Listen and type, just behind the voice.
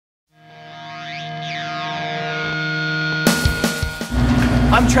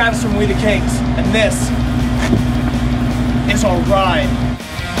I'm Travis from We the Kings, and this is our ride.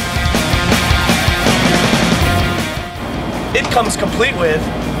 It comes complete with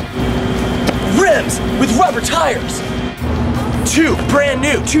rims with rubber tires, 2 brand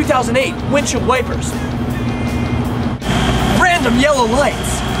new 2008 windshield wipers, random yellow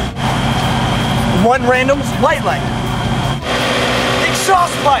lights, 1 random light,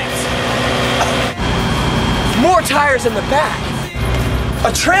 exhaust pipes, more tires in the back,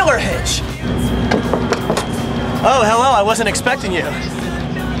 a trailer hitch. Oh, hello, I wasn't expecting you.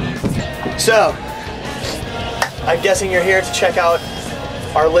 So, I'm guessing you're here to check out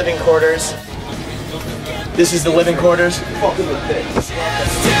our living quarters. This is the living quarters.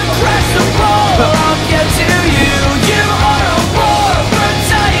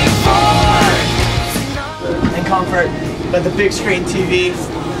 And comfort, but the big screen TV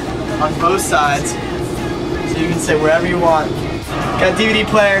on both sides, so you can sit wherever you want. Got DVD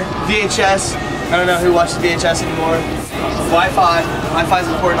player, VHS. I don't know who watches VHS anymore. Wi-Fi. Wi-Fi is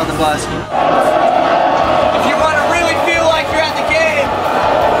important on the bus. If you want to really feel like you're at the game,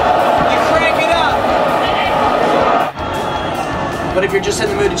 you crank it up. But if you're just in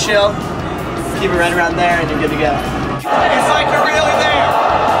the mood to chill, keep it right around there and you're good to go. It's like you're really there.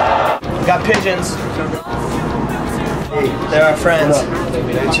 We got pigeons. They're our friends.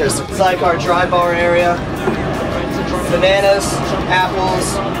 It's like our dry bar area. Bananas,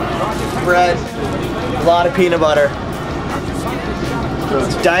 apples, bread, a lot of peanut butter.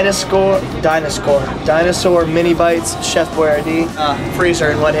 Dinosaur mini bites, Chef Boyardee. Freezer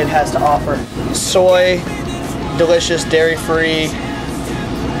and what it has to offer. Soy, delicious, dairy-free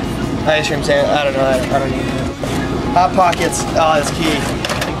ice cream sandwich. I don't know. I don't need it. Hot Pockets. Oh, that's key.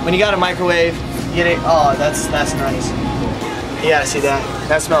 When you got a microwave, you get it. Oh, that's nice. You gotta see that.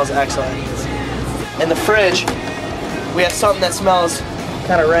 That smells excellent. In the fridge, we have something that smells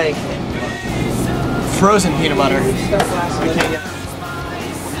kind of rank. Frozen peanut butter.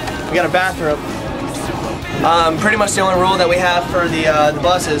 We got a bathroom. Pretty much the only rule that we have for the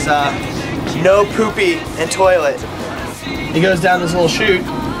bus is no poopy and toilet. It goes down this little chute,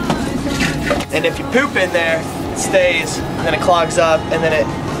 and if you poop in there, it stays, and then it clogs up, and then it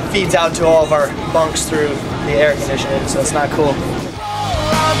feeds out to all of our bunks through the air conditioning, so it's not cool.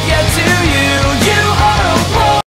 I'll get to you.